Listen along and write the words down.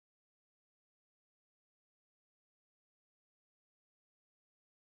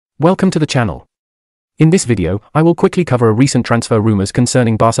Welcome to the channel. In this video, I will quickly cover a recent transfer rumors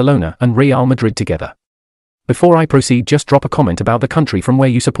concerning Barcelona and Real Madrid together. Before I proceed, just drop a comment about the country from where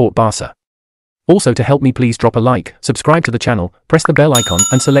you support Barca. Also, to help me, please drop a like, subscribe to the channel, press the bell icon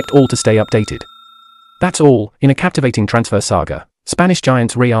and select all to stay updated. That's all. In a captivating transfer saga, Spanish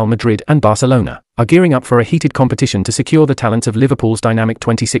giants Real Madrid and Barcelona are gearing up for a heated competition to secure the talents of Liverpool's dynamic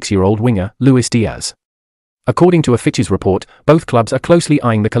 26-year-old winger, Luis Diaz. According to a Fitch's report, both clubs are closely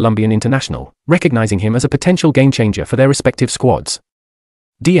eyeing the Colombian international, recognizing him as a potential game-changer for their respective squads.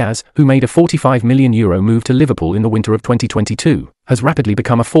 Diaz, who made a €45 million move to Liverpool in the winter of 2022, has rapidly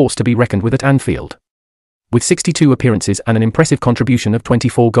become a force to be reckoned with at Anfield. With 62 appearances and an impressive contribution of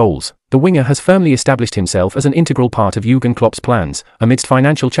 24 goals, the winger has firmly established himself as an integral part of Jurgen Klopp's plans. Amidst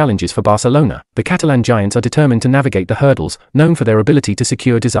financial challenges for Barcelona, the Catalan giants are determined to navigate the hurdles, known for their ability to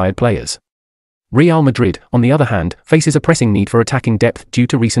secure desired players. Real Madrid, on the other hand, faces a pressing need for attacking depth due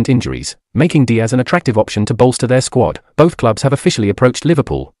to recent injuries, making Diaz an attractive option to bolster their squad. Both clubs have officially approached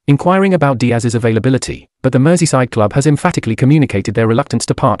Liverpool, inquiring about Diaz's availability, but the Merseyside club has emphatically communicated their reluctance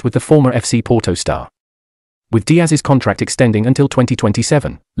to part with the former FC Porto star. With Diaz's contract extending until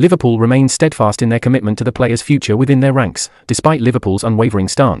 2027, Liverpool remains steadfast in their commitment to the player's future within their ranks. Despite Liverpool's unwavering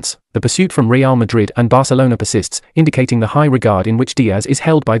stance, the pursuit from Real Madrid and Barcelona persists, indicating the high regard in which Diaz is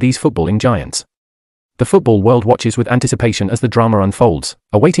held by these footballing giants. The football world watches with anticipation as the drama unfolds,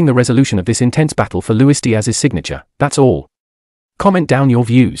 awaiting the resolution of this intense battle for Luis Diaz's signature. That's all. Comment down your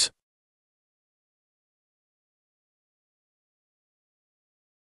views.